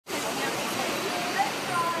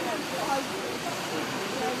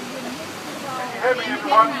hear me,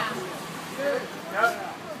 everyone? Yeah.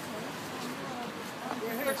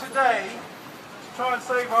 We're here today to try and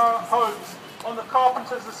save our homes on the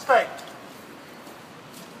Carpenters Estate.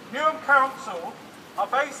 Newham Council are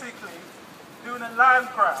basically doing a land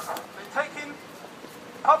grab. They're taking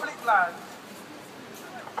public land,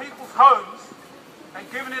 people's homes,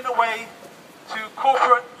 and giving it away to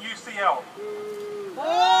corporate UCL.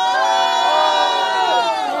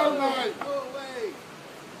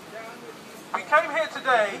 We came here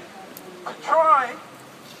today to try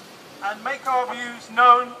and make our views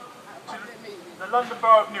known to the London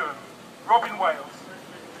Borough of Newham, Robin Wales.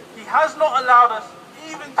 He has not allowed us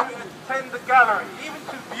even to attend the gallery, even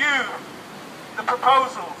to view the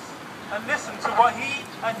proposals and listen to what he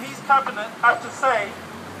and his cabinet have to say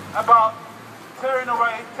about tearing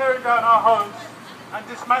down our homes and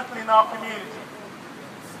dismantling our community.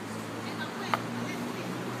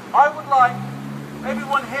 I would like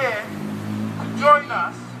everyone here to join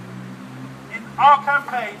us in our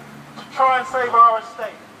campaign to try and save our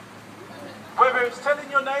estate. Whether it's telling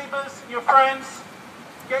your neighbours, your friends,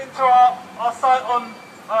 getting to our site on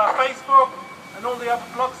Facebook and all the other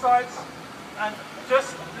blog sites, and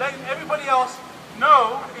just letting everybody else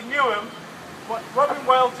know in Newham what Robin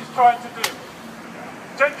Wales is trying to do.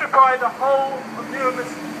 Gentrify the whole of Newham, the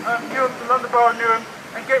London Borough of Newham,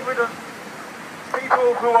 and get rid of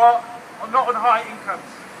people who are not on high incomes.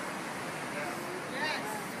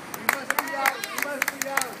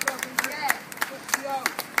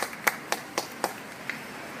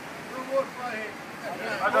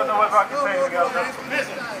 I don't know whether I can say anything else.